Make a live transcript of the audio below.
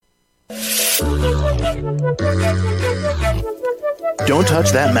Don't touch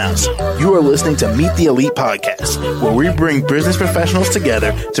that mouse. You are listening to Meet the Elite Podcast, where we bring business professionals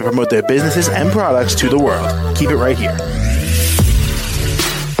together to promote their businesses and products to the world. Keep it right here.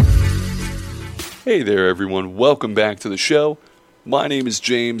 Hey there, everyone. Welcome back to the show. My name is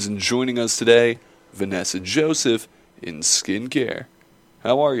James, and joining us today, Vanessa Joseph in skincare.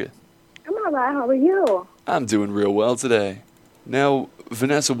 How are you? I'm all right. How are you? I'm doing real well today. Now,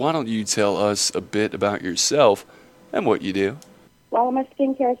 Vanessa, why don't you tell us a bit about yourself and what you do? Well, I'm a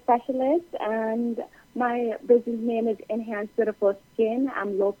skincare specialist, and my business name is Enhanced Beautiful Skin.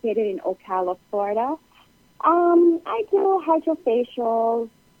 I'm located in Ocala, Florida. I do hydrofacials,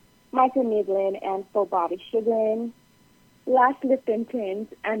 microneedling, and full body sugaring, lash lift and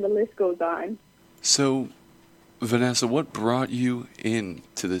tint, and the list goes on. So, Vanessa, what brought you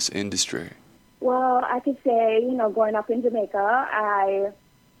into this industry? Well, I could say, growing up in Jamaica, I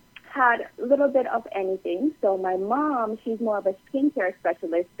had a little bit of anything. So my mom, she's more of a skincare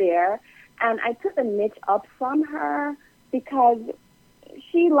specialist there, and I took a niche up from her because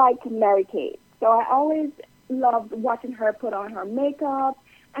she liked Mary Kate. So I always loved watching her put on her makeup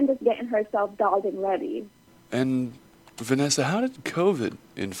and just getting herself dolled and ready. And Vanessa, how did COVID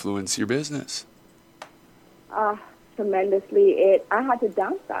influence your business? Tremendously. I had to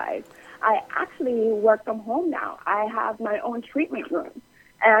downsize. I actually work from home now. I have my own treatment room,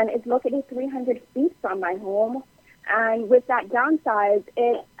 and it's located 300 feet from my home. And with that downsize,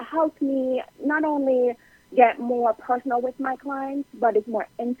 it helps me not only get more personal with my clients, but it's more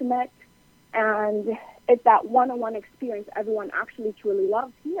intimate, and it's that one-on-one experience everyone actually truly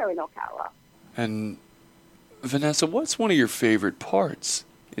loves here in Ocala. And Vanessa, what's one of your favorite parts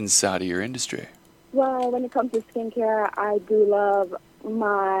inside of your industry? Well, when it comes to skincare, I do love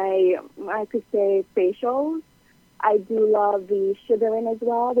I could say facials. I do love the sugaring as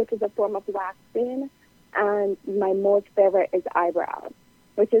well, which is a form of waxing. And my most favorite is eyebrows,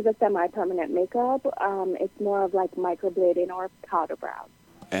 which is a semi-permanent makeup. It's more of like microblading or powder brows.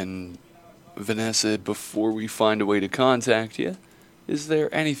 And Vanessa, before we find a way to contact you, is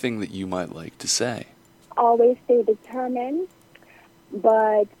there anything that you might like to say? Always stay determined,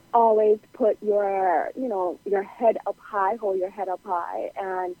 but always put your head up high, hold your head up high,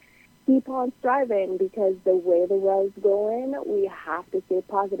 and keep on striving, because the way the world's going, we have to stay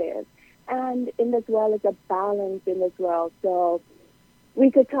positive. And in this world, it's a balance in this world. So we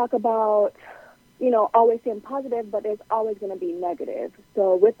could talk about, always staying positive, but there's always going to be negative.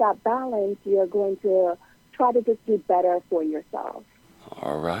 So with that balance, you're going to try to just do better for yourself.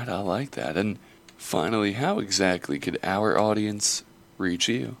 All right, I like that. And finally, how exactly could our audience reach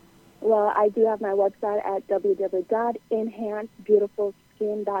you? Well, I do have my website at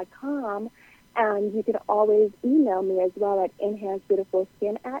www.enhancedbeautifulskin.com, and you can always email me as well at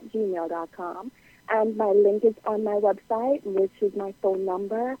enhancedbeautifulskin@gmail.com. And my link is on my website, which is my phone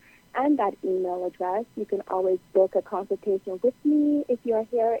number and that email address. You can always book a consultation with me if you're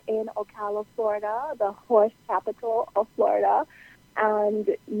here in Ocala, Florida, the horse capital of Florida.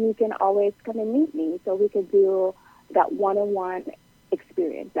 And you can always come and meet me so we can do that one-on-one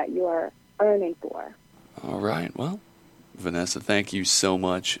experience that you're earning for. All right. Well, Vanessa, thank you so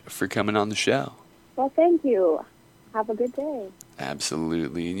much for coming on the show. Well, thank you. Have a good day.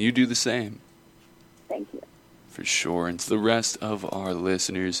 Absolutely. And you do the same. Thank you. For sure. And to the rest of our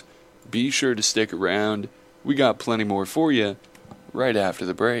listeners, be sure to stick around. We got plenty more for you right after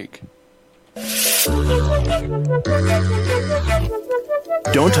the break.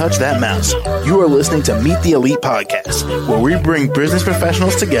 Don't touch that mouse. You are listening to Meet the Elite Podcast, where we bring business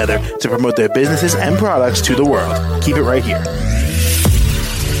professionals together to promote their businesses and products to the world. Keep it right here.